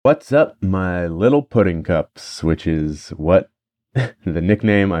What's up, my little pudding cups, which is what the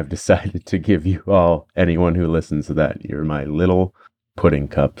nickname I've decided to give you all, anyone who listens to that. You're my little pudding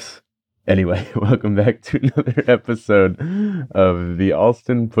cups. Anyway, welcome back to another episode of the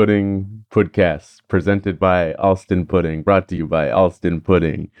Alston Pudding Podcast, presented by Alston Pudding, brought to you by Alston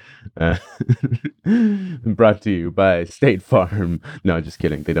Pudding, uh, brought to you by State Farm. No, just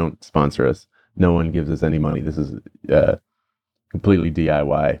kidding. They don't sponsor us. No one gives us any money. This is completely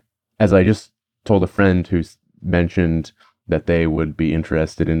DIY. As I just told a friend who mentioned that they would be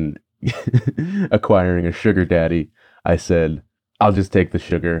interested in acquiring a sugar daddy, I said, I'll just take the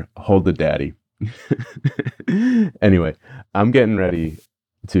sugar, hold the daddy. Anyway, I'm getting ready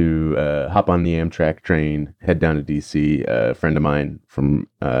to hop on the Amtrak train, head down to DC. A friend of mine from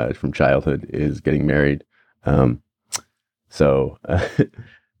childhood is getting married. Um, so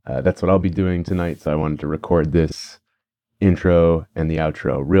that's what I'll be doing tonight. So I wanted to record this intro and the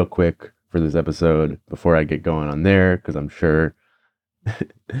outro real quick for this episode before I get going on there, because I'm sure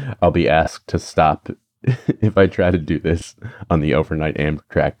I'll be asked to stop if I try to do this on the overnight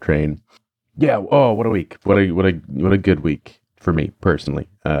Amtrak train. Yeah. Oh, what a week! What a good week for me personally.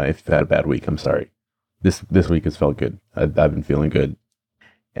 If you've had a bad week, I'm sorry. This week has felt good. I've been feeling good.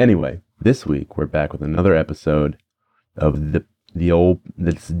 Anyway, this week we're back with another episode of the old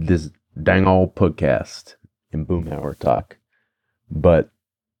this dang old podcast in Boomhauer Talk.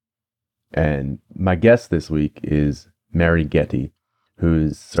 And my guest this week is MARI GETI,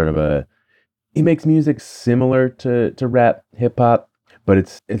 who's sort of he makes music similar to rap hip hop, but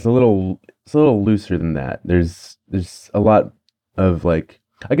it's a little looser than that. There's a lot of I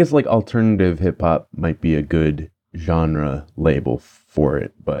guess alternative hip hop might be a good genre label for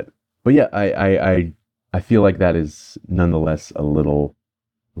it, but yeah, I feel like that is nonetheless a little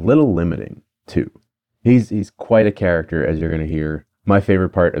limiting too. He's quite a character, as you're going to hear. My favorite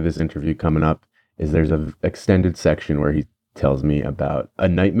part of this interview coming up is there's an extended section where he tells me about a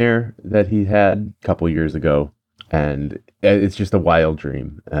nightmare that he had a couple years ago, and it's just a wild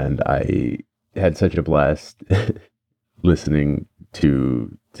dream. And I had such a blast listening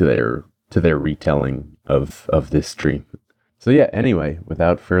to their retelling of this dream. So yeah. Anyway,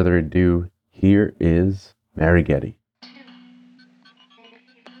 without further ado, here is MARI GETI.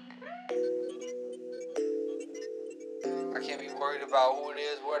 I can't be worried about who it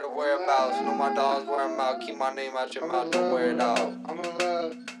is, where the whereabouts. Know my dogs wear them out. Keep my name out your mouth, don't wear it out. I'm in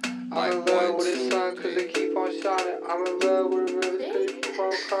love. I'm in love with the sun, cause they keep on shining. I'm in love with the rivers, cause they keep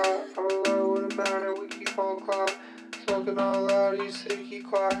on crying. I'm in love with the mountain, we keep on climbing. Smoking all loud, you say keep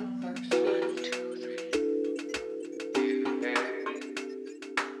quiet. Like shit. 2, 3. You and me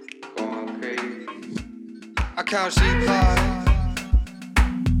going crazy. I count sheep high.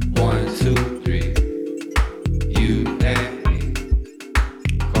 1, 2, 3. You and me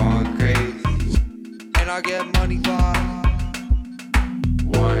going crazy. And I get money by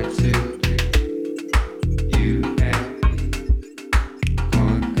 1, 2, 3. You and me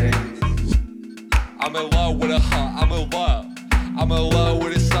going crazy. I'm in love with a hunt, I'm in love. I'm in love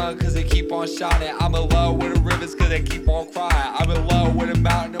with the sun cause they keep on shining. I'm in love with the rivers cause they keep on crying. I'm in love with the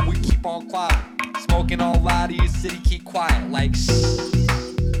mountain and we keep on climbing. Smoking all loud in your city, keep quiet like shh.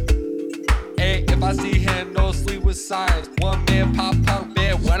 Hey, if I see him, no sleep with sirens. One man pop punk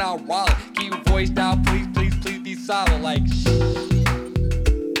bed when I wallet. Keep your voice down, please, please, please be silent like shh.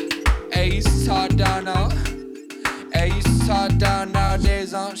 Hey, used to talk down now. Hey, used to talk down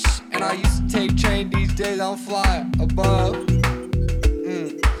nowadays I'm shh. And I used to take train, these days I'm flying above.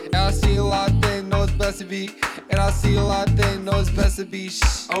 And I see a lot of things, know it's best to be. And I see a lot of things, know it's best to be.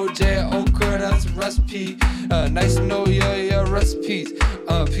 Shh. OJ, Okra, that's a recipe. Nice to know your recipes.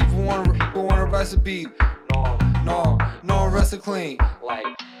 People want a recipe. No recipe clean. Like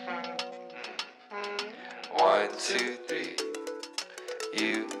 1, 2, 3.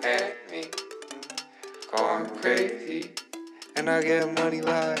 You and me going crazy. And I get money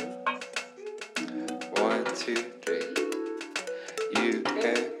like 1, 2, 3. You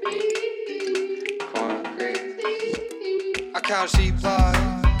and me going crazy. I count sheep like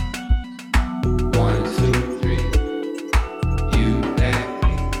 1, 2, 3. You and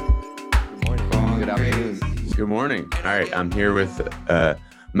me. Morning. Going Good afternoon. crazy. Good morning. All right, I'm here with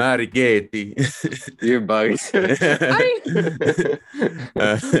MARI GETI. You're bugs.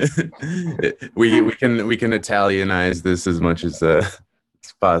 We can Italianize this as much as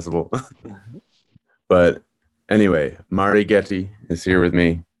possible. But anyway, MARI GETI is here with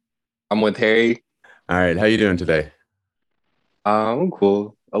me. I'm with Harry. All right, how you doing today? I'm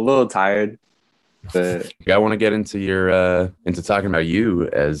cool. A little tired, but I want to get into your into talking about you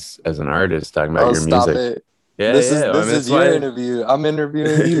as an artist, talking about oh, your stop music. it. Yeah, This is yeah. I mean, this is that's your why. interview. I'm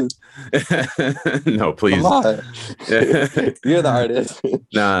interviewing you. No, Come please. on. You're the artist.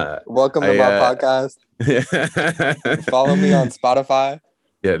 Nah, Welcome to I my podcast. Follow me on Spotify.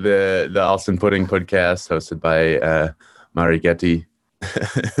 yeah, the Alston Pudding podcast hosted by Mari Getty.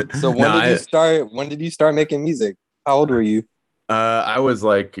 So No, when did you start making music? How old were you? I was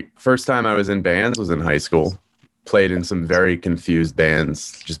like, first time I was in bands was in high school. Played in some very confused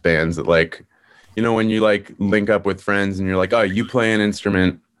bands, just bands that like, when you like link up with friends and you're like, oh, you play an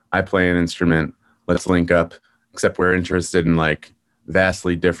instrument, I play an instrument, let's link up. Except we're interested in like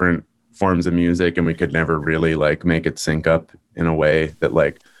vastly different forms of music, and we could never really like make it sync up in a way that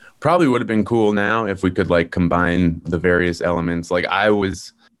like probably would have been cool now if we could like combine the various elements. Like I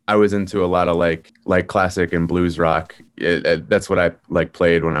was into a lot of like classic and blues rock. That's what I like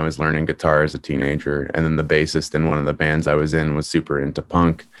played when I was learning guitar as a teenager. And then the bassist in one of the bands I was in was super into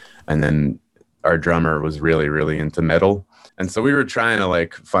punk. And then our drummer was really, really into metal. And so we were trying to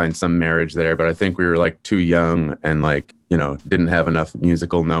like find some marriage there, but I think we were like too young and like, didn't have enough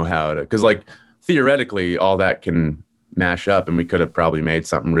musical know-how to, because like theoretically all that can mash up, and we could have probably made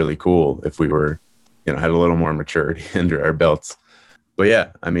something really cool if we were, had a little more maturity under our belts. But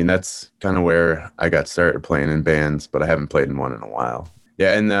yeah, I mean, that's kind of where I got started playing in bands, but I haven't played in one in a while.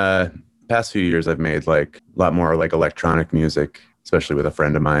 Yeah, in the past few years, I've made like a lot more like electronic music, especially with a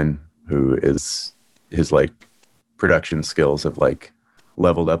friend of mine who is his like production skills have like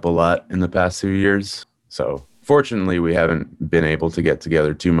leveled up a lot in the past few years. So fortunately, we haven't been able to get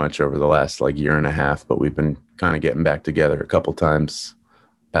together too much over the last like year and a half, but we've been kind of getting back together a couple times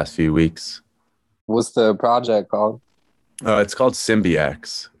past few weeks. What's the project called? It's called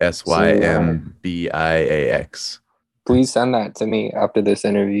Symbiox, Symbiox. Symbiax. Please send that to me after this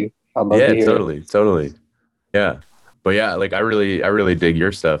interview. I'd love to Yeah, hear it. totally, totally. Yeah, but yeah, like I really dig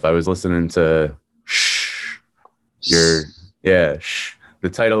your stuff. I was listening to Shh, your yeah, Shh.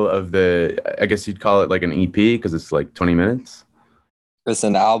 The title of I guess you'd call it like an EP because it's like 20 minutes. It's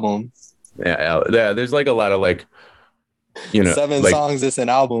an album. Yeah, yeah. There's like a lot of like, 7 songs. It's an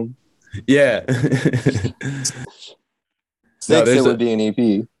album. yeah. No, 6 it would be an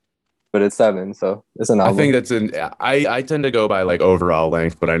EP, but it's 7, so it's an I album. think I tend to go by like overall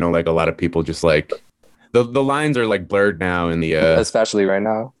length, but I know like a lot of people just like the lines are like blurred now in the Especially right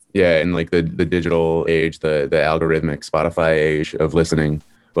now. yeah, in like the digital age, the algorithmic Spotify age of listening.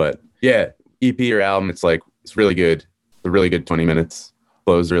 But yeah, EP or album, it's really good. It's a really good 20 minutes.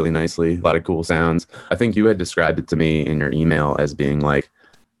 Flows really nicely. A lot of cool sounds. I think you had described it to me in your email as being like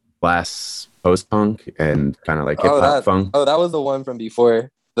blast post punk and kind of like hip hop funk. that was the one from before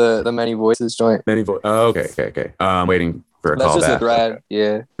the Many Voices joint. Oh, okay. Waiting for a That's call just a back. thread.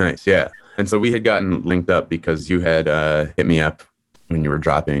 Yeah. Nice, yeah. And so we had gotten linked up because you had hit me up when you were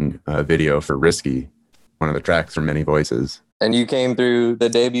dropping a video for Risky, one of the tracks from Many Voices. And you came through the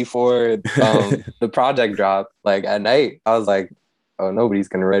day before the project dropped, like at night. I was like, oh, nobody's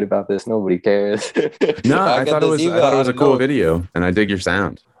gonna write about this. Nobody cares. No, I get thought it this was email out a of cool nowhere. video, and I dig your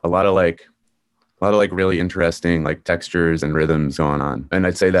sound. A lot of like really interesting like textures and rhythms going on. And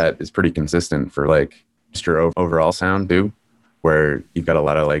I'd say that is pretty consistent for like just your overall sound too, where you've got a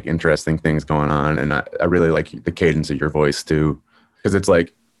lot of like interesting things going on. And I really like the cadence of your voice too, because it's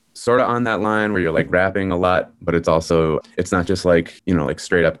like sort of on that line where you're like rapping a lot, but it's not just like, like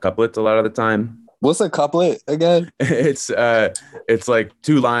straight up couplets a lot of the time. What's a couplet again? It's like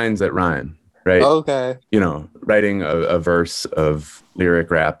 2 lines that rhyme, right? Okay. Writing a verse of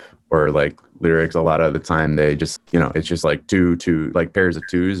lyric rap or like lyrics a lot of the time, they just, it's just like two like pairs of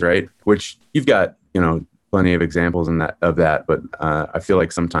twos, right? Which you've got, plenty of examples of that. But I feel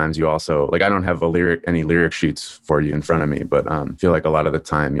like sometimes you also like, I don't have any lyric sheets for you in front of me, but I feel like a lot of the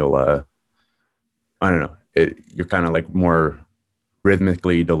time you'll, I don't know, you're kind of like more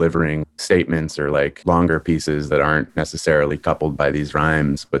rhythmically delivering statements or like longer pieces that aren't necessarily coupled by these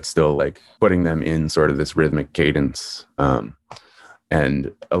rhymes, but still like putting them in sort of this rhythmic cadence.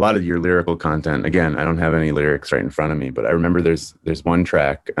 And a lot of your lyrical content, again, I don't have any lyrics right in front of me, but I remember there's one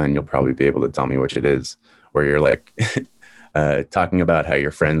track, and you'll probably be able to tell me which it is, where you're like talking about how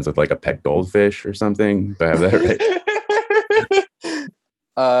you're friends with like a pet goldfish or something. Do I have that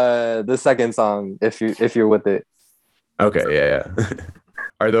right? The second song, if you're with it. Okay, yeah.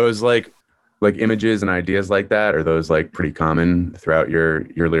 Are those like images and ideas like that? Are those like pretty common throughout your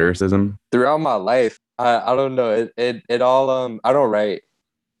lyricism? Throughout my life, I don't know. It all I don't write,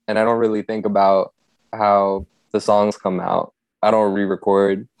 and I don't really think about how the songs come out. I don't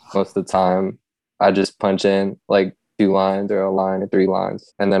re-record most of the time. I just punch in like 2 lines or a line or 3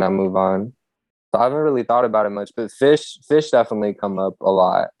 lines, and then I move on. So I haven't really thought about it much, but fish definitely come up a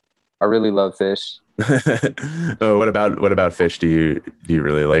lot. I really love Fish. Oh, what about fish do you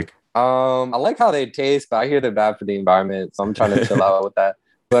really like? I like how they taste, but I hear they're bad for the environment, so I'm trying to chill out with that.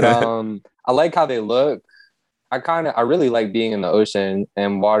 But I like how they look. I really like being in the ocean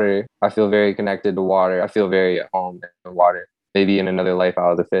and water. I feel very connected to water. I feel very at home in water. Maybe in another life I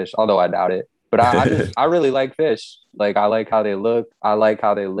was a fish, although I doubt it. But I really like fish. Like I like how they look. I like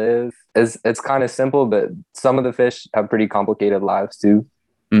how they live. It's kind of simple, but some of the fish have pretty complicated lives too,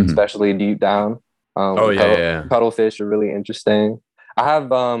 Mhm. especially deep down. Oh yeah, yeah. Cuttlefish are really interesting. I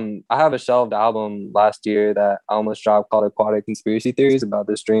have a shelved album last year that I almost dropped called Aquatic Conspiracy Theories about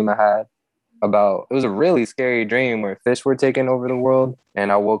this dream I had about it was a really scary dream where fish were taking over the world.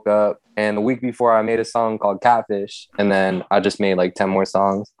 And I woke up and the week before I made a song called Catfish. And then I just made like 10 more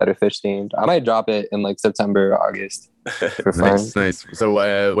songs that are fish themed. I might drop it in like September or August for fun. Nice, nice. So,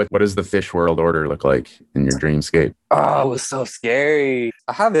 what does the fish world order look like in your dreamscape? Oh, it was so scary.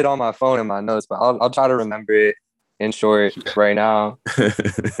 I have it on my phone in my notes, but I'll try to remember it in short right now.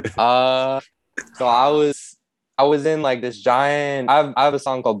 Uh, so I was in like this giant. I have a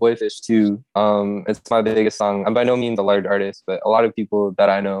song called Boyfish too. It's my biggest song. I'm by no means a large artist, but a lot of people that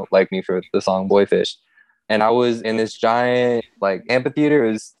I know like me for the song Boyfish. And I was in this giant like amphitheater.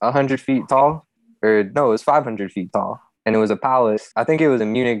 It was 100 feet tall, or no, it was 500 feet tall, and it was a palace. I think it was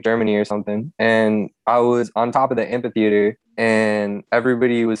in Munich, Germany, or something. And I was on top of the amphitheater, and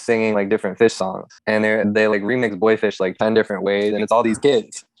everybody was singing like different fish songs, and they like remix Boyfish like 10 different ways, and it's all these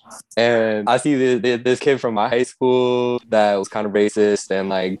kids. And I see this kid from my high school that was kind of racist, and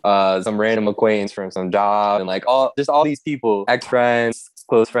like some random acquaintance from some job, and like all these people, ex friends,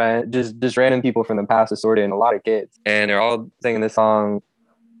 close friends, just random people from the past assorted, and a lot of kids, and they're all singing this song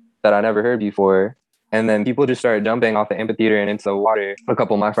that I never heard before. And then people just started jumping off the amphitheater and into the water. A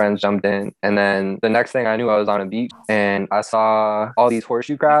couple of my friends jumped in. And then the next thing I knew, I was on a beach and I saw all these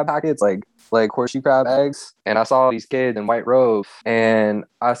horseshoe crab packets, like horseshoe crab eggs. And I saw these kids in white robes and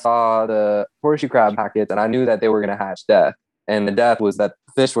I saw the horseshoe crab packets and I knew that they were going to hatch death. And the death was that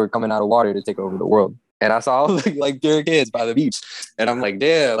fish were coming out of water to take over the world. And I saw like pure kids by the beach. And I'm like,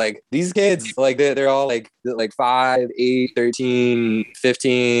 damn, like these kids, like they're all like 5, 8, 13,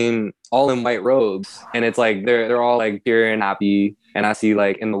 15, all in white robes. And it's like they're all like pure and happy. And I see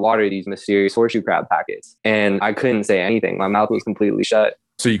like in the water these mysterious horseshoe crab packets. And I couldn't say anything. My mouth was completely shut.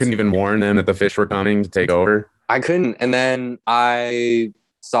 So you couldn't even warn them that the fish were coming to take over? I couldn't. And then I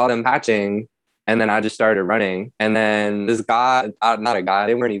saw them hatching. And then I just started running. And then this guy, not a guy,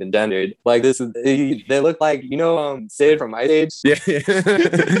 they weren't even gendered. Like they looked like, Sid from Ice Age. Yeah.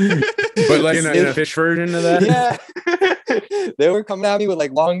 But like in a fish version of that? Yeah. They were coming at me with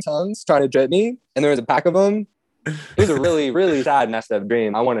like long tongues trying to trip me. And there was a pack of them. It was a really, really sad, messed up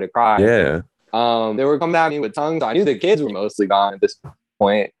dream. I wanted to cry. Yeah. They were coming at me with tongues. I knew the kids were mostly gone at this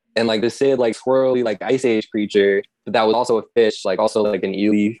point. And like this Sid, like swirly, like Ice Age creature, but that was also a fish, like also like an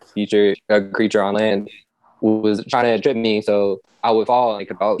eel creature on land, was trying to trip me so I would fall and it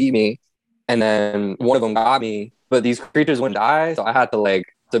could all eat me. And then one of them got me, but these creatures wouldn't die, so I had to like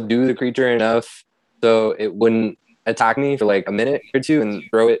subdue the creature enough so it wouldn't attack me for like a minute or two and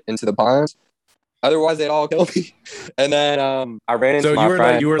throw it into the pond. Otherwise, they'd all kill me. And then I ran into my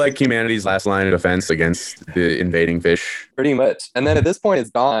friend. You were like humanity's last line of defense against the invading fish. Pretty much. And then at this point,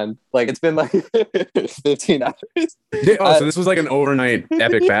 it's gone. Like it's been like 15 hours. So this was like an overnight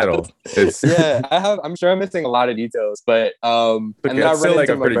epic battle. Yeah, I'm sure I'm missing a lot of details, but and then it's still like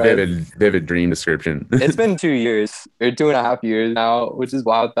a pretty vivid dream description. It's been 2 years or 2.5 years now, which is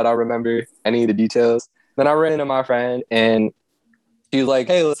wild that I remember any of the details. Then I ran into my friend and she was like,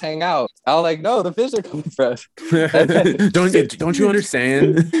 "Hey, let's hang out." I was like, "No, the fish are coming for us." Don't you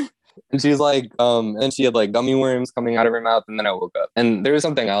understand? And she was like, and she had like gummy worms coming out of her mouth, and then I woke up. And there was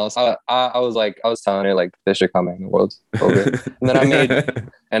something else. I was telling her like fish are coming, the world's over. And then I made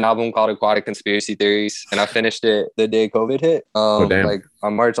an album called Aquatic Conspiracy Theories, and I finished it the day COVID hit. Like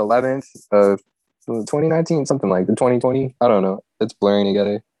on March 11th of 2019, something like the 2020. I don't know. It's blurring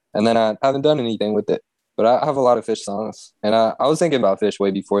together. And then I haven't done anything with it. But I have a lot of fish songs. And I was thinking about fish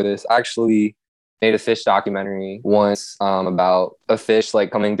way before this. I actually made a fish documentary once about a fish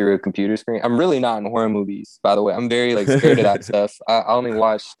like coming through a computer screen. I'm really not in horror movies, by the way. I'm very like scared of that stuff. I only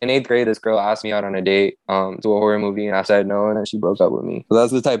watched in 8th grade, this girl asked me out on a date to a horror movie and I said no, and then she broke up with me. So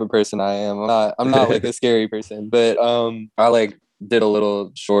that's the type of person I am. I'm not like a scary person, but I like did a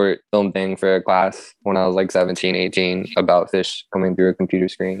little short film thing for a class when I was like 17, 18 about fish coming through a computer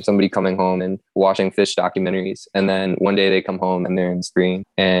screen. Somebody coming home and watching fish documentaries. And then one day they come home and they're in the screen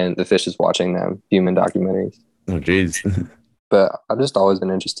and the fish is watching them, human documentaries. Oh, geez. But I've just always been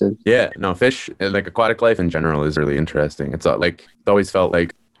interested. Yeah, no, fish, like aquatic life in general is really interesting. It's always felt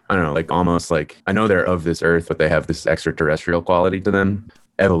like I don't know, like almost like I know they're of this earth, but they have this extraterrestrial quality to them.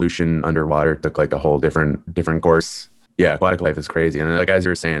 Evolution underwater took like a whole different course. Yeah, aquatic life is crazy. And like as you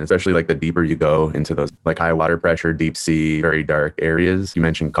were saying, especially like the deeper you go into those like high water pressure, deep sea, very dark areas. You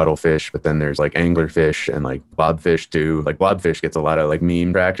mentioned cuttlefish, but then there's like anglerfish and like blobfish too. Like blobfish gets a lot of like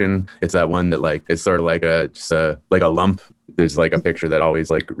meme traction. It's that one that like it's sort of like a just a like a lump. There's like a picture that always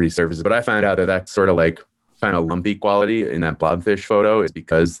like resurfaces. But I found out that that's sort of like kind of lumpy quality in that blobfish photo is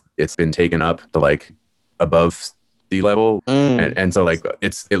because it's been taken up to like above sea level. And so like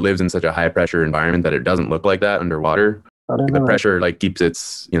it lives in such a high pressure environment that it doesn't look like that underwater. The pressure like keeps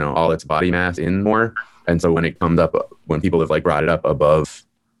its, you know, all its body mass in more. And so when it comes up, when people have like brought it up above,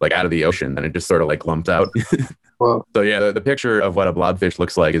 like out of the ocean, then it just sort of like lumps out. Well, So yeah, the picture of what a blobfish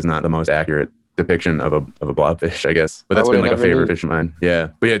looks like is not the most accurate depiction of a blobfish, I guess. But that's been like a favorite fish of mine. Yeah.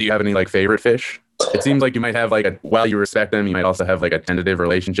 But yeah, do you have any like favorite fish? It seems like you might have like while you respect them, you might also have like a tentative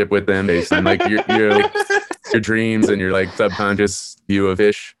relationship with them based on like your dreams and your like subconscious view of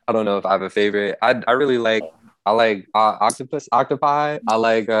fish. I don't know if I have a favorite. I really like octopi.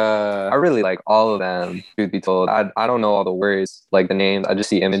 I really like all of them, truth be told. I don't know all the words, like the names. I just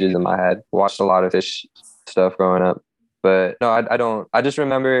see images in my head. Watched a lot of fish stuff growing up. But no, I don't. I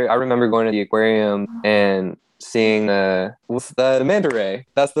remember going to the aquarium and seeing the manta ray.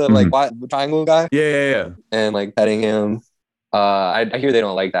 That's the like white triangle guy. Yeah. And like petting him. I hear they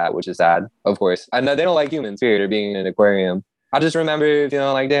don't like that, which is sad, of course. I know they don't like humans, period, or being in an aquarium. I just remember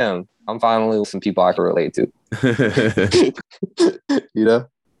feeling like, damn, I'm finally with some people I can relate to. You know?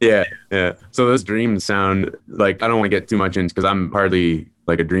 Yeah. So those dreams sound like I don't want to get too much into because I'm hardly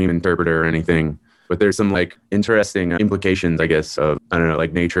like a dream interpreter or anything. But there's some like interesting implications, I guess, of I don't know,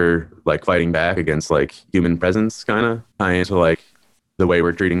 like nature like fighting back against like human presence, kind of tie into like the way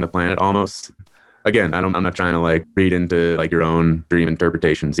we're treating the planet almost. Again, I'm not trying to like read into like your own dream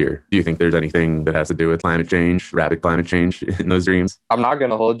interpretations here. Do you think there's anything that has to do with climate change, rapid climate change in those dreams? I'm not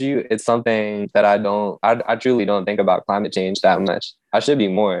gonna hold you. It's something that I truly don't think about climate change that much. I should be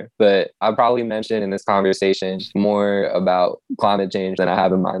more, but I probably mentioned in this conversation more about climate change than I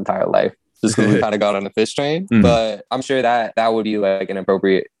have in my entire life. Just because we kind of got on the fish train. But I'm sure that would be like an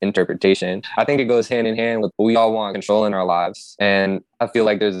appropriate interpretation. I think it goes hand in hand with we all want control in our lives. And I feel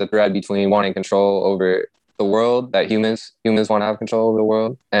like there's a thread between wanting control over the world, that humans want to have control over the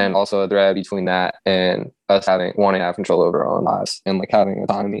world, and also a thread between that and us wanting to have control over our own lives and like having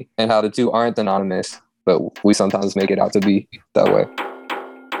autonomy, and how the two aren't anonymous, but we sometimes make it out to be that way.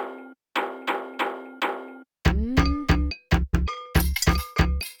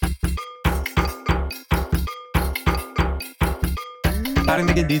 Gotta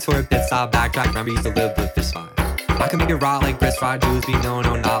make a detour, pit stop, backtrack, remember used to live with fish fry. I can make it raw like Chris fried Jews, be no,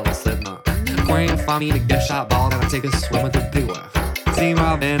 not like Slipknot. Aquarium, find me in a gift shop ball, then I take a swim with a big wave. See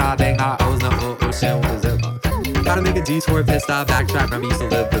my man, I think I was in the ocean with a zip line. Gotta make a detour, pit stop, backtrack, remember used to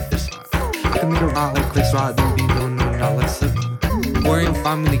live with fish fry. I can make it raw like Chris fried Jews, be no, not like Slipknot. Aquarium,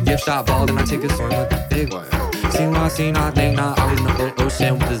 find me in a gift shop ball, then I take a swim with a big wave. See my scene, I think I was in the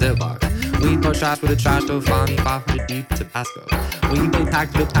ocean with a zip line. We throw trash with a trash though, find me 500 deep Tabasco. When you pay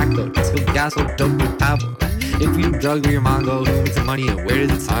pack though, let's go gas or dope with Pablo. If you drug where your mind go, who makes the money and where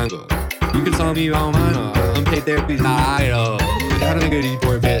does the time go? You can tell me about mine, unpaid therapy's not idle. Gotta make a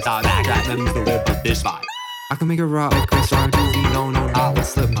detour, bitch, I'll backtrack, I used to live with fish fight. I can make a rock like Chris Rock, we no, not with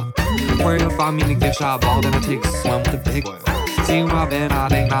Slipknot. Aquarium, find me in a gift shop ball, then I take a swim with a big whale. See my van, I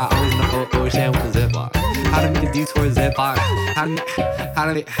think I was in the ocean with a ziplock. How to make a detour ziplock? How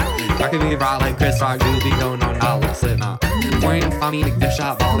to I can make it rock like Chris Rock, we no, not with Slipknot. Aquarium, find me in a gift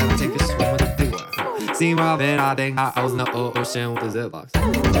shop ball, then I take a swim with a big whale. See my van, I think I was in the ocean with a ziplock.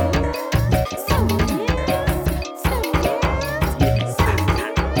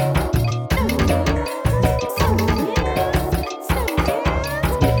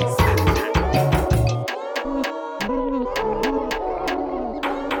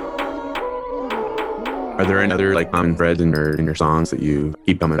 Are there any other like common threads in your songs that you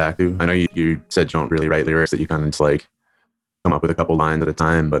keep coming back to? I know you said you don't really write lyrics, that you kind of just like come up with a couple lines at a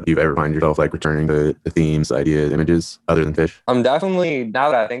time, but do you ever find yourself like returning to the themes, ideas, images other than fish? I'm definitely,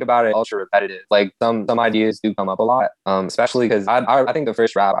 now that I think about it, ultra repetitive. Like some ideas do come up a lot, especially because I think the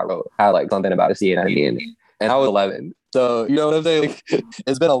first rap I wrote had like something about a sea anemone in it, and I was 11. So, you know what I'm saying? Like,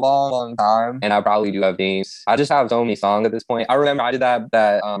 it's been a long time, and I probably do have themes. I just have so many songs at this point. I remember I did that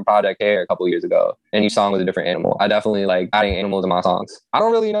Project Hair a couple years ago, and each song was a different animal. I definitely like adding animals in my songs. I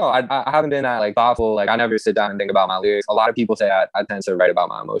don't really know. I haven't been that like thoughtful. Like, I never sit down and think about my lyrics. A lot of people say I tend to write about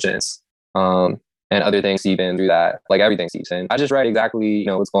my emotions, and other things seep in through that. Like, everything seeps in. I just write exactly,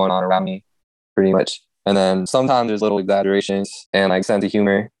 what's going on around me, pretty much. And then sometimes there's little exaggerations and like sense of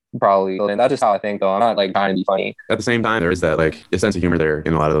humor. probably. And that's just how I think, though. I'm not like trying to be funny. At the same time, there is that like a sense of humor there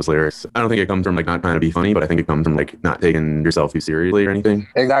in a lot of those lyrics. I don't think it comes from like not trying to be funny, but I think it comes from like not taking yourself too seriously or anything.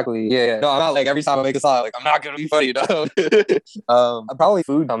 Exactly. Yeah. No, I'm not like every time I make a song, like I'm not gonna be funny, probably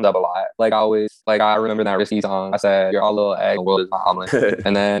food comes up a lot. Like I always, like I remember that Risky song. I said, "You're all little egg, the world is my omelet."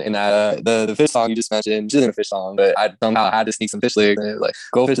 And then in that the fish song you just mentioned, which isn't a fish song, but I somehow had to sneak some fish lyrics in it. Like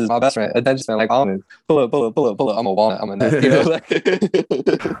goldfish is my best friend. Attention span like almond. Pull up, pull up, pull up, pull up. I'm a walnut. I'm a nut. You know,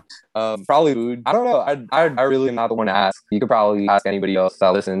 like probably food. I don't know. I really am not the one to ask. You could probably ask anybody else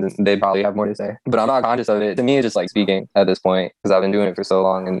that listens. They'd probably have more to say. But I'm not conscious of it. To me, it's just like speaking at this point because I've been doing it for so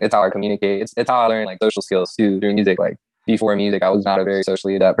long, and it's how I communicate. It's how I learn like social skills too through music. Like before music, I was not a very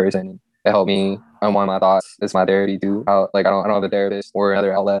socially adept person. It helped me unwind my thoughts. It's my therapy too. I don't have a therapist or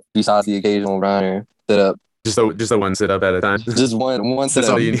another outlet besides the occasional run or sit up. Just a one sit up at a time. Just one sit That's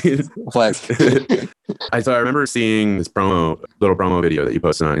up. all you need. Flex. So I remember seeing this little promo video that you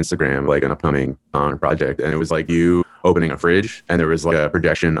posted on Instagram, like an upcoming project, and it was like you opening a fridge, and there was like a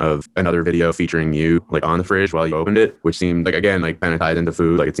projection of another video featuring you like on the fridge while you opened it, which seemed like again like kind of tied into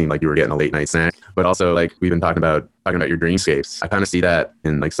food. Like it seemed like you were getting a late night snack, but also like we've been talking about your dreamscapes. I kind of see that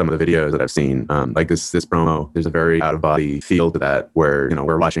in like some of the videos that I've seen. Like this promo, there's a very out of body feel to that, where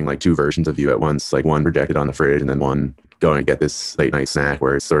we're watching like two versions of you at once, like one projected on the fridge and then one going to get this late night snack,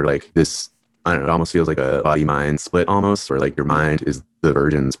 where it's sort of like this. I don't know, it almost feels like a body-mind split almost, where like your mind is the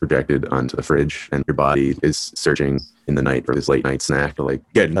versions projected onto the fridge and your body is searching in the night for this late night snack to like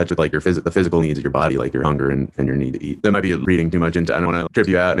get in touch with like the physical needs of your body, like your hunger and your need to eat. That might be reading too much into, I don't want to trip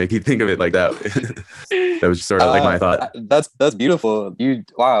you out and make you think of it like that. That was just sort of like my thought. That's beautiful. You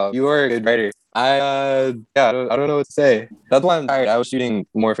are a good writer. I don't know what to say. That's why I'm tired. I was shooting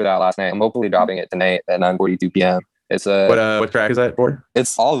more for that last night. I'm hopefully dropping it tonight at 9:42 p.m. It's what track is that for?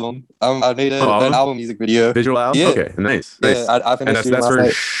 It's all of them. I made an album music video. Visual album? Yeah. Okay, nice. Yeah, I finished shooting last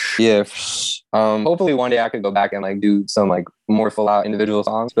night. Yeah. Hopefully one day I could go back and like do some like more full out individual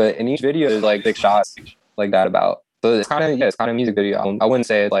songs. But in each video there's like big shots like that about. So it's kind of a music video album. I wouldn't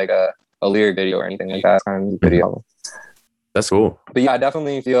say it's like a lyric video or anything like that. It's kind of a music video album. That's cool. But yeah, I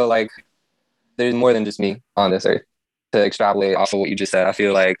definitely feel like there's more than just me on this earth. To extrapolate off of what you just said, I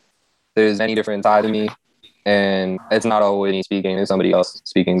feel like there's many different sides of me. And it's not always me speaking, it's somebody else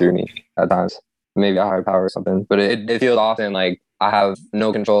speaking through me at times. Maybe a higher power or something. But it feels often like I have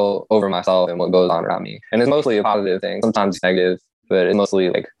no control over myself and what goes on around me. And it's mostly a positive thing. Sometimes it's negative, but it's mostly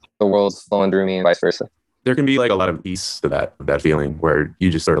like the world's flowing through me and vice versa. There can be like a lot of ease to that feeling where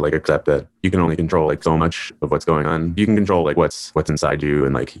you just sort of like accept that you can only control like so much of what's going on. You can control like what's inside you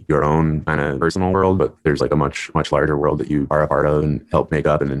and like your own kind of personal world, but there's like a much larger world that you are a part of and help make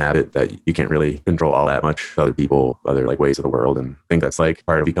up and inhabit that you can't really control all that much. Other people, other like ways of the world, and I think that's like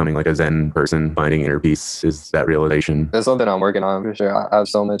part of becoming like a Zen person, finding inner peace, is that realization. That's something I'm working on for sure. I have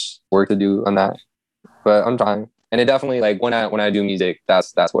so much work to do on that, but I'm trying. And it definitely, like, when I do music,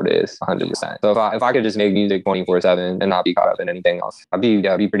 that's what it is, 100%. So if I could just make music 24/7 and not be caught up in anything else, I'd be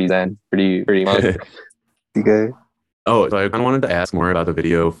pretty zen, pretty much. Okay. Oh, so I kind of wanted to ask more about the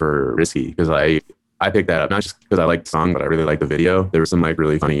video for Risky, because I picked that up not just because I like the song, but I really like the video. There were some like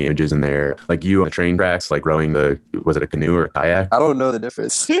really funny images in there, like you on the train tracks, like rowing was it a canoe or a kayak? I don't know the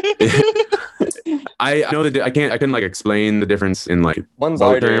difference. I know that I couldn't like explain the difference in like one's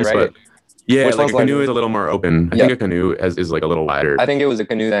larger, terms, right? but yeah, Which like a canoe larger? is a little more open. I think a canoe is like a little wider. I think it was a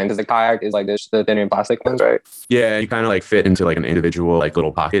canoe then, because the kayak is like the thinner plastic ones, right? Yeah, you kind of like fit into like an individual like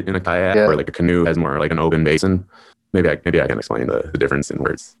little pocket in a kayak, or like a canoe has more like an open basin. Maybe I can explain the difference in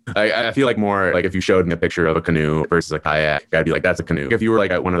words. I feel like more like if you showed me a picture of a canoe versus a kayak, I'd be like, that's a canoe. If you were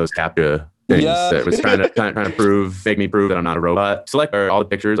like at one of those CAPTCHA things that was trying to make me prove that I'm not a robot, select all the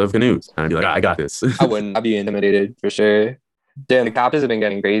pictures of canoes, and I'd be like, I got this. I wouldn't. I'd be intimidated for sure. Damn, the CAPTCHAs have been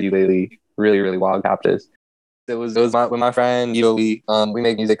getting crazy lately. Really, really wild CAPTCHAs. It was with my friend Ito Lee. We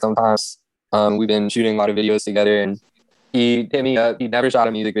make music sometimes. We've been shooting a lot of videos together, and he hit me up. He never shot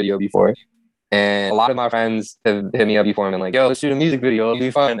a music video before. And a lot of my friends have hit me up before and been like, yo, let's shoot a music video. It'll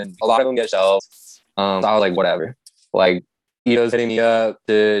be fun. And a lot of them get shelved. So I was like, whatever. Like, Ito's hitting me up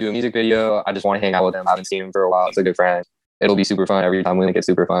to do a music video. I just want to hang out with him. I haven't seen him for a while. It's a good friend. It'll be super fun. Every time we make it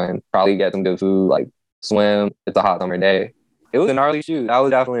super fun. Probably get some good food, like swim. It's a hot summer day. It was a gnarly shoot. That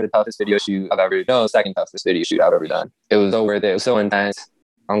was definitely the toughest video shoot I've ever done. No, second toughest video shoot I've ever done. It was so worth it. It was so intense.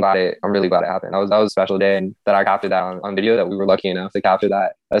 I'm really glad it happened. That was a special day, and that I captured that on video, that we were lucky enough to capture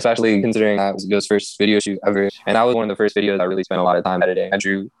that, especially considering that was Joe's first video shoot ever. And that was one of the first videos I really spent a lot of time editing. I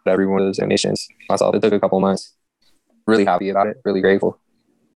drew every one of those animations myself. It took a couple months. Really happy about it. Really grateful.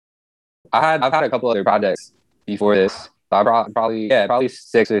 I've had a couple other projects before this. So I brought probably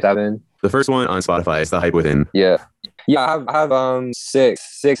 6 or 7. The first one on Spotify is The Hype Within. Yeah. Yeah, I have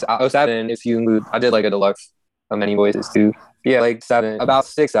six, seven if you include. I did like a deluxe of many voices too. Yeah, like seven, about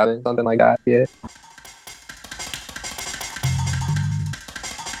 6, 7, something like that. Yeah.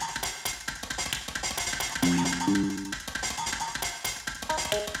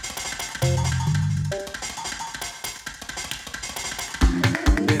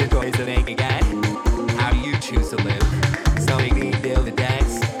 The toys of ink again. How do you choose to live? So make me deal the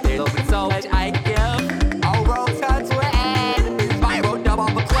decks. There's only so much I can give. All roads come to an end. It's my road double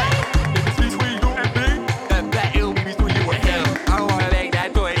the cliff. If it's between you and me, then bet it'll be between you and him. I don't wanna make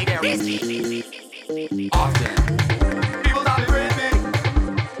that toy get risky. Often, people stop and raise me.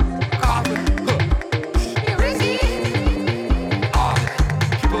 Often, risky. Often,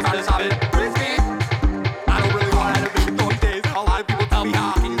 people try to stop it. Risky. I don't really want to have a big toy days. A lot of people tell me how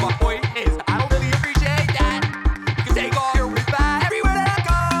I can use my point is. I don't really appreciate that. You can take all your way back. Everywhere that I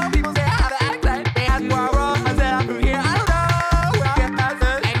go, people say I have an accent. They ask me where I'm from. I said I'm from here. I don't know where I get past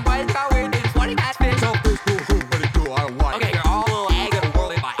this. Anybody's got weird, they just want to catch fish. So this what it do, I don't want. Okay, you're all a little egg of the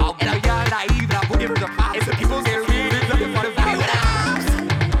world in my mouth. And I'm young, naive, and I'm looking for the pop. It's the people say me, it's nothing fun about it.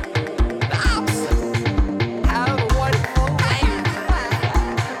 Ops! Have a wonderful life.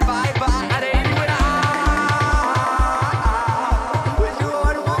 Bye bye. I didn't even wish you a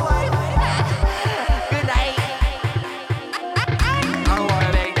wonderful life. Good night. I don't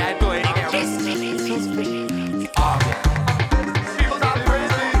wanna make that toy get risky. People stop and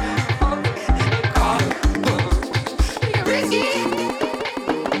praise me. Risky.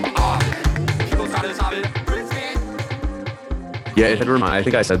 People try to stop it. Risky. Yeah, it had I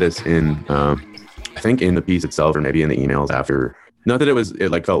think I said this in, I think in the piece itself, or maybe in the emails after. Not that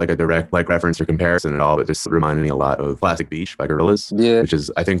it like felt like a direct like reference or comparison at all, but just reminded me a lot of Plastic Beach by Gorillaz, Yeah. which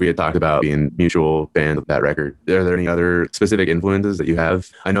is, I think we had talked about being mutual fans of that record. Are there any other specific influences that you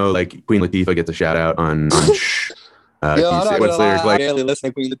have? I know like Queen Latifah gets a shout out on Shh. Yo, I'm not gonna What's the lyric lie. I like? barely listened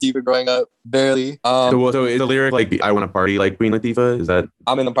to Queen Latifah growing up. Barely. So is the lyric like "I want to party like Queen Latifah"? Is that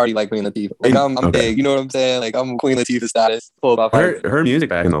I'm in the party like Queen Latifah. Like I'm Okay. big. You know what I'm saying? Like I'm Queen Latifah status. Full about her music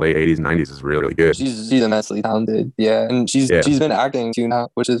back in the late '80s and '90s is really, really good. She's immensely talented. Yeah, and she's been acting too now,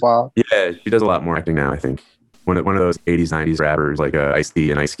 which is wild. Yeah, she does a lot more acting now, I think. One of those '80s '90s rappers like Ice-T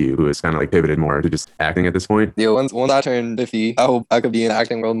and Ice Cube, who has kind of like pivoted more to just acting at this point. Yeah, once I turn 50, I hope I could be in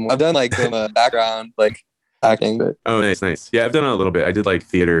acting world more. I've done like some background like acting, but Oh, nice. Yeah, I've done it a little bit. I did like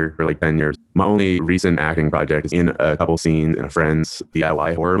theater for like 10 years. My only recent acting project is in a couple scenes in a friend's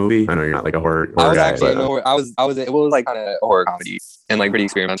DIY horror movie. I know you're not like a horror I was guy, actually but, in a horror. It was like kind of a horror comedy and like pretty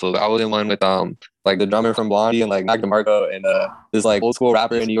experimental. I was in one with like the drummer from Blondie and like Mac DeMarco and this like old school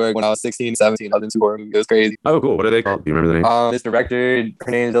rapper in New York when I was 16, 17. I was in 2 horror movies. It was crazy. Oh, cool. What are they called? Do you remember the name? This director,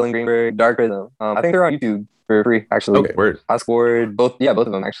 her name is Dylan Greenberg, Dark Rhythm. I think they're on YouTube for free actually. Okay, word. I scored both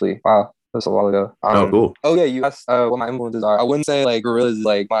of them actually. Wow. That was a while ago. Oh, cool. Oh yeah, you asked what my influences are. I wouldn't say like Gorillaz is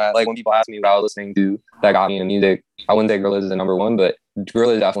like my when people ask me what I was listening to that got me into music. I wouldn't say Gorillaz is the number one, but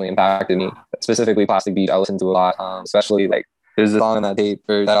Gorillaz definitely impacted me. Specifically, Plastic Beach, I listened to a lot. Especially like there's a song on that tape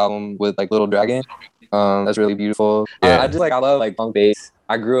or that album with like Little Dragon. That's really beautiful. Yeah. I love like punk bass.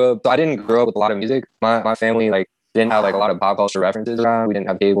 I didn't grow up with a lot of music. My family like didn't have like a lot of pop culture references around. We didn't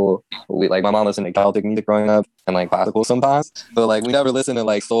have cable. My mom listened to Celtic music growing up and like classical sometimes. But like we never listened to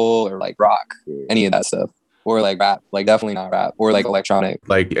like soul or like rock, or any of that stuff. Or like rap, like definitely not rap, or like electronic.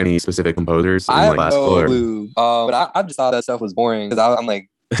 Like any specific composers? I have like no clue. But I just thought that stuff was boring because I'm like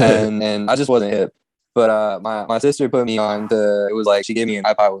 10 and I just wasn't hip. But my sister put me on to, it was like she gave me an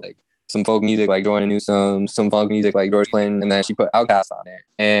iPod with like some folk music like Jordan Newsom, some funk music like George Clinton, and then she put Outkast on there.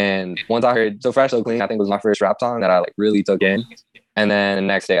 And once I heard So Fresh So Clean, I think was my first rap song that I like really took in. And then the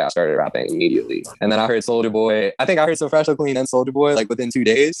next day I started rapping immediately. And then I heard Soulja Boy. I think I heard So Fresh So Clean and Soulja Boy like within 2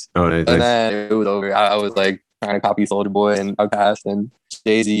 days. Oh, nice. And then it was over. I was like trying to copy Soulja Boy and Outkast and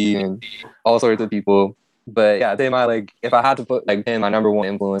Jay-Z and all sorts of people. But yeah, they might like, if I had to put like 10 my number one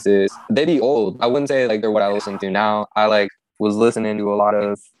influences, they'd be old. I wouldn't say like they're what I listen to now. I like was listening to a lot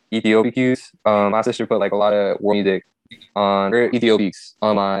of Ethiopics. My sister put like a lot of world music on Ethiopics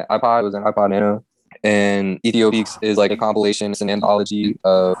on my iPod. It was an iPod Nano. And Ethiopics is like a compilation. It's an anthology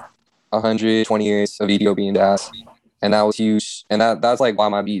of 120 years of Ethiopian jazz. And that was huge. And that's like why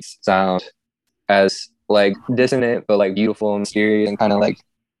my beats sound as like dissonant, but like beautiful and mysterious and kind of like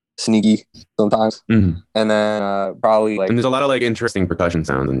sneaky sometimes. Mm-hmm. And then probably like, and there's a lot of like interesting percussion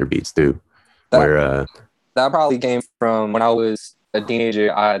sounds in your beats too. That probably came from when I was a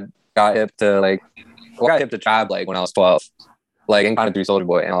teenager. I got hip to trap like when I was 12, like and kind of through Soulja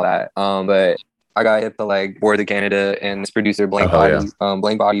Boy and all that. But I got hip to like Boards of Canada and this producer Blank Bodies. Yeah.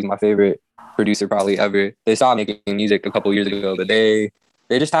 Blank Bodies, my favorite producer probably ever. They stopped making music a couple years ago, but they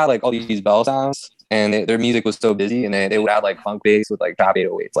just had like all these bell sounds and their music was so busy, and they would add like funk bass with like trap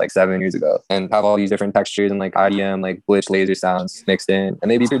 808s like 7 years ago, and have all these different textures and like IDM like glitch laser sounds mixed in, and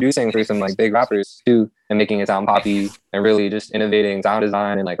they'd be producing for some like big rappers too, and making it sound poppy and really just innovating sound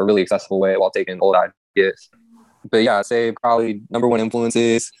design in like a really accessible way while taking old ideas. But yeah, I'd say probably number one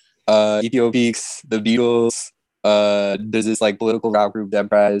influences, Ethiopics, the Beatles, there's this like political rap group Dead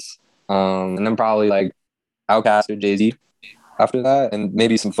Prez, and then probably like Outkast or Jay-Z after that, and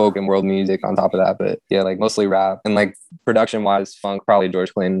maybe some folk and world music on top of that. But yeah, like mostly rap, and like production wise, funk, probably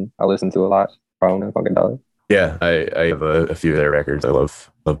George Clinton. I listen to a lot. Probably Funkadelic. Yeah, I have a few of their records. I love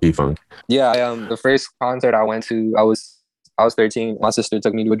P-Funk. Yeah, the first concert I went to, I was 13. My sister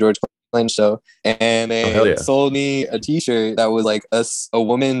took me to a George Clinton show, and they sold me a T-shirt that was like a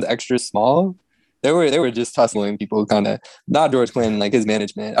woman's extra small. They were just hustling people, kind of. Not George Clinton, like his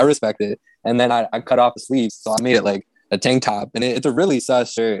management. I respect it. And then I cut off the sleeves, so I made it like a tank top, and it's a really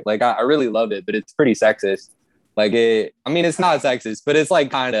sus shirt. Like I really love it, but it's pretty sexist. Like it's not sexist, but it's like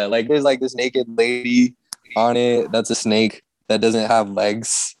kind of like there's like this naked lady on it that's a snake that doesn't have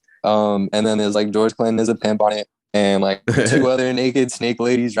legs. And then there's like George Clinton is a pimp on it, and like two other naked snake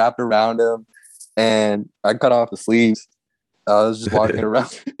ladies wrapped around him. And I cut off the sleeves. I was just walking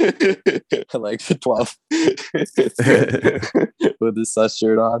around at like 12 with this sus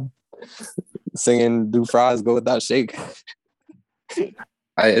shirt on, singing "Do Fries Go With That Shake."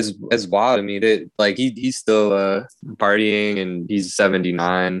 It's wild to me that like he's still partying, and he's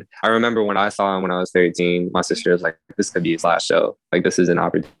 79. I remember when I saw him when I was 13, my sister was like, "This could be his last show. Like this is an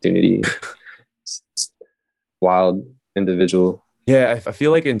opportunity." Wild individual. Yeah, I feel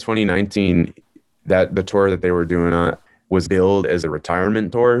like in 2019 that the tour that they were doing was billed as a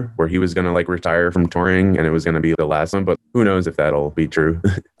retirement tour, where he was going to like retire from touring, and it was going to be the last one, but who knows if that'll be true.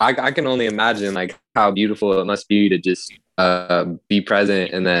 I can only imagine like how beautiful it must be to just be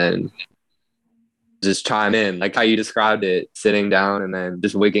present and then just chime in, like how you described it, sitting down and then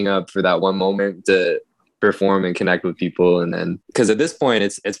just waking up for that one moment to perform and connect with people. And then, because at this point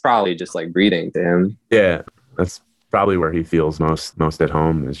it's probably just like breathing to him. Yeah, that's probably where he feels most at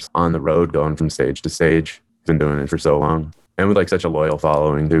home, is just on the road, going from stage to stage. Been doing it for so long, and with like such a loyal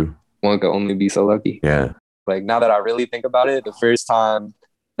following too. One could only be so lucky. Yeah. Like now that I really think about it, the first time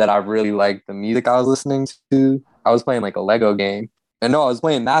that I really liked the music I was listening to, I was playing like a Lego game. And no, I was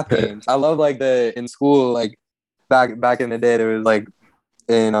playing math games. I love like in school, like back in the day, there was like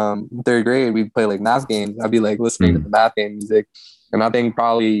in third grade, we'd play like math games. I'd be like listening to the math game music. And I think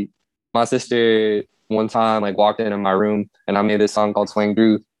probably my sister one time like walked into my room, and I made this song called Swing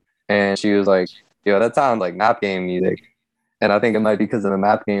Through, and she was like, "Yo, that sounds like math game music." And I think it might be because of the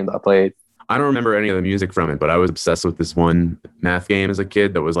math games I played. I don't remember any of the music from it, but I was obsessed with this one math game as a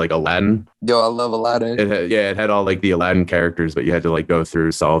kid that was like Aladdin. Yo, I love Aladdin. It had all like the Aladdin characters, but you had to like go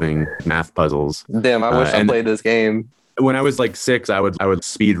through solving math puzzles. Damn, I wish I played this game. When I was like 6, I would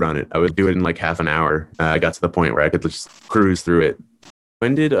speed run it. I would do it in like half an hour. I got to the point where I could just cruise through it.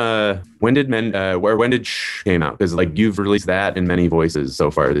 When did Shh came out? Because like you've released that in many voices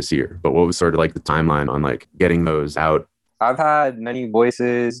so far this year, but what was sort of like the timeline on like getting those out? I've had many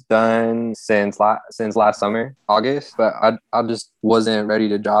voices done since last summer, August, but I just wasn't ready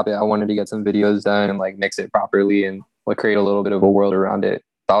to drop it. I wanted to get some videos done and like mix it properly and like create a little bit of a world around it.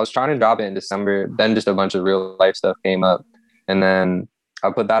 So I was trying to drop it in December. Then just a bunch of real life stuff came up, and then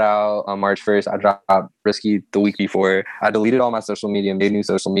I put that out on March 1st. I dropped Risky the week before. I deleted all my social media, made new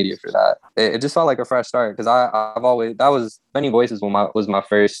social media for that. It just felt like a fresh start, because I've always, that was Many Voices was my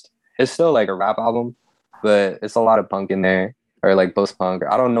first. It's still like a rap album, but it's a lot of punk in there, or like post-punk.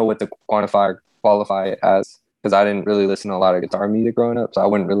 I don't know what to qualify it as, because I didn't really listen to a lot of guitar music growing up, so I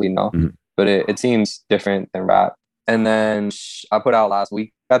wouldn't really know. Mm-hmm. But it seems different than rap. And then I put out last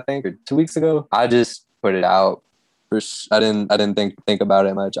week, I think, or 2 weeks ago. I just put it out. I didn't think about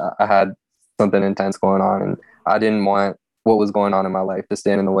it much. I had something intense going on, and I didn't want what was going on in my life to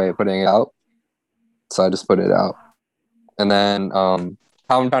stand in the way of putting it out. So I just put it out. And then how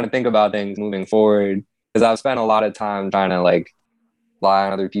I'm trying to think about things moving forward, because I've spent a lot of time trying to like rely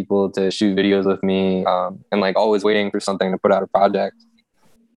on other people to shoot videos with me, and like always waiting for something to put out a project.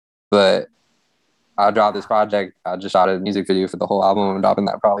 But I dropped this project. I just shot a music video for the whole album. I'm dropping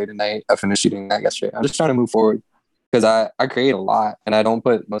that probably tonight. I finished shooting that yesterday. I'm just trying to move forward, because I create a lot and I don't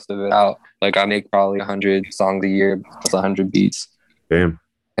put most of it out. Like I make probably 100 songs a year, plus 100 beats. Damn.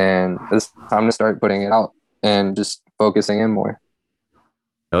 And it's time to start putting it out and just focusing in more.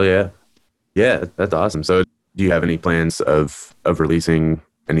 Hell yeah. Yeah, that's awesome. So do you have any plans of releasing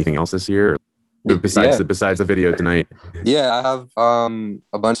anything else this year? Besides the video tonight? Yeah, I have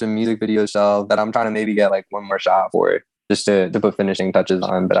a bunch of music videos shelved that I'm trying to maybe get like one more shot for, just to put finishing touches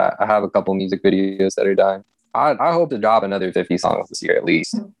on. But I have a couple music videos that are done. I hope to drop another 50 songs this year at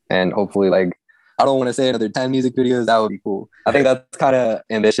least. And hopefully, like, I don't want to say another 10 music videos. That would be cool. I think that's kind of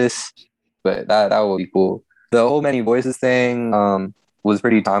ambitious, but that would be cool. The whole Many Voices thing was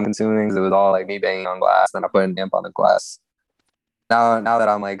pretty time consuming because it was all like me banging on glass. Then I put an amp on the glass. Now that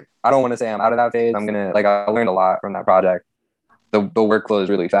I'm like, I don't want to say I'm out of that phase. I'm gonna, like, I learned a lot from that project. The workflow is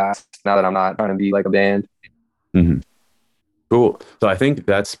really fast now that I'm not trying to be like a band. Mm-hmm. Cool. So I think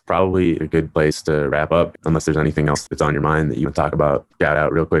that's probably a good place to wrap up, unless there's anything else that's on your mind that you want to talk about. Shout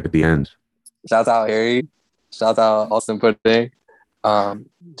out real quick at the end. Shout out Harry. Shout out Austin Pudding.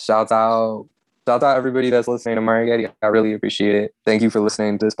 Shout out everybody that's listening to Mari Getty. I really appreciate it. Thank you for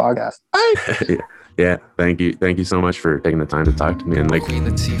listening to this podcast. Yeah. Thank you. Thank you so much for taking the time to talk to me. And like Queen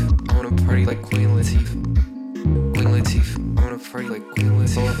Latifah, I wanna party like Queen Latifah. Queen Latifah, I wanna party like Queen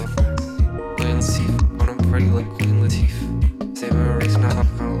Latifah. Queen Latifah, I wanna party like Queen Latifah. Save my race, not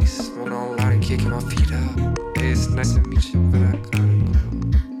off collie, smoking all loud and kicking my feet out. Hey, it's nice to meet you, but I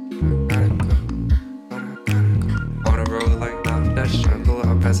gotta go. I wanna roll like that. Dash, I pull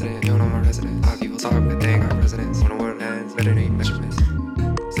out president, you know my residence. A lot of people talk, but they ain't got residence. When the world ends, better than measurements.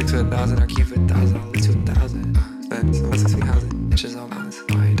 6 to 1,000, I keep 1,000, I'll live to 1,000. Spend some 6 feet housing, inches all balance.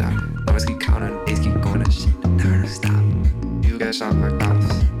 I ain't doubting. Numbers keep counting, days keep going, and shit never stop. You get shot by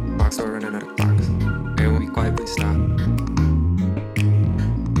cops, box door running out of clocks. Everyone be quiet, please stop.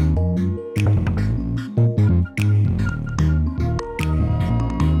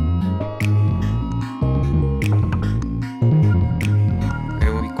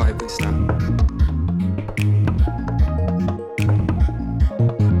 Everyone be quiet, please stop.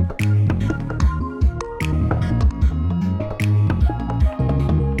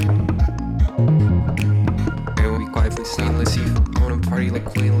 Queen Latifah, I wanna party like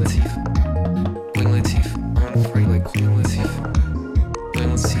Queen Latifah. Queen Latifah, I wanna party like Queen Latifah. Queen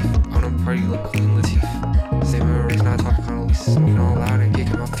Latifah, I wanna party like Queen Latifah. Save my race, not talking kind of least, smoking all loud and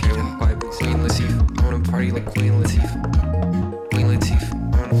kicking my feet out. Quiet, please. Queen Latifah, I wanna party like Queen Latifah. Queen Latifah,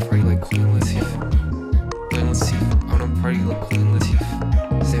 I wanna party like Queen Latifah. Queen Latifah, I wanna party like Queen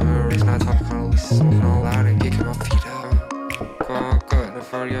Latifah. Save my race, not talking kind of least, smoking all loud and kicking my feet out. Go in the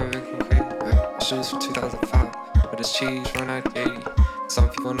party, I've been complete. Shoes from 2005. But it's cheese from 1980. Some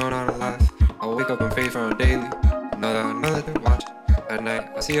people know not to laugh. I wake up and pray for them daily. Another to watch. At night,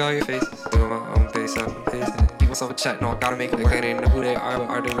 I see all your faces. Doing my own face up and pacing. Keep myself a check, no, I gotta make it. Like, they know who they are, but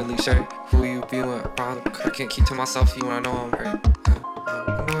are they really sure? Who you be with? Problem. I can't keep to myself even when I know I'm hurt.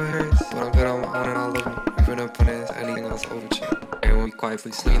 I know it hurts, but I'm good on my own and I'll live them. Ripping up on this, anything else overture. Everyone be quiet,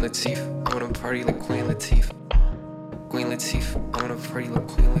 please. Queen Latifah, I wanna party like Queen Latifah. Queen Latifah, I wanna party like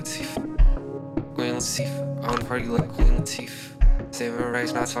Queen Latifah. Queen Latifah, I wanna party like Queen Latifah. Saving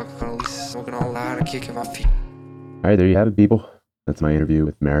rights, not talking on lease, smoking all loud and kicking my feet. All right, there you have it, people. That's my interview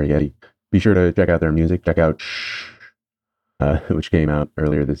with Mari Getty. Be sure to check out their music. Check out Shh, which came out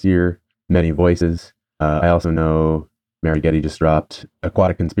earlier this year. Many Voices. I also know Mari Getty just dropped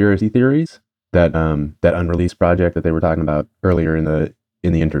Aquatic Conspiracy Theories, that unreleased project that they were talking about earlier in the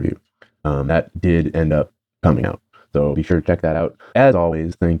interview. That did end up coming out. So be sure to check that out. As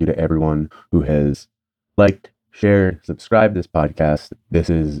always, thank you to everyone who has liked, shared, subscribed to this podcast.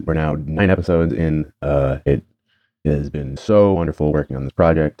 We're now 9 episodes in. It has been so wonderful working on this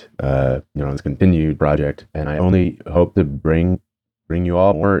project, this continued project, and I only hope to bring you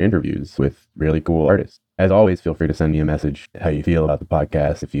all more interviews with really cool artists. As always, feel free to send me a message how you feel about the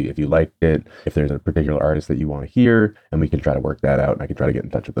podcast, if you liked it, if there's a particular artist that you want to hear, and we can try to work that out, and I can try to get in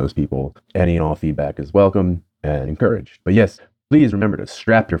touch with those people. Any and all feedback is welcome and encouraged. But yes, please remember to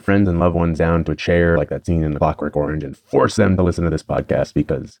strap your friends and loved ones down to a chair like that scene in The Clockwork Orange and force them to listen to this podcast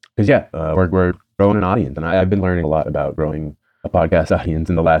because we're growing an audience. And I've been learning a lot about growing a podcast audience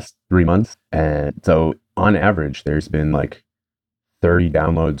in the last 3 months. And so on average, there's been like 30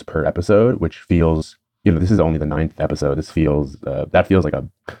 downloads per episode, which feels, this is only the 9th episode. This feels, that feels like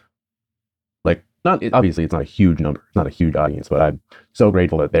obviously it's not a huge number. It's not a huge audience, but I'm so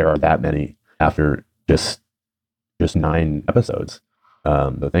grateful that there are that many after just 9 episodes.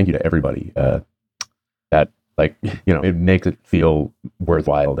 So thank you to everybody. It makes it feel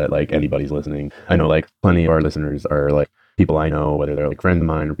worthwhile that like anybody's listening. I know like plenty of our listeners are like people I know, whether they're like friends of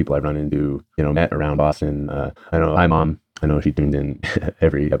mine or people I've run into, met around Boston. I know my mom, I know she tunes in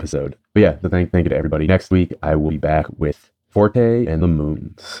every episode. But yeah, so thank you to everybody. Next week I will be back with Forte and the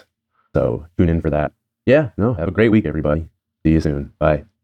Moons. So tune in for that. Yeah, have a great week, everybody. See you soon. Bye.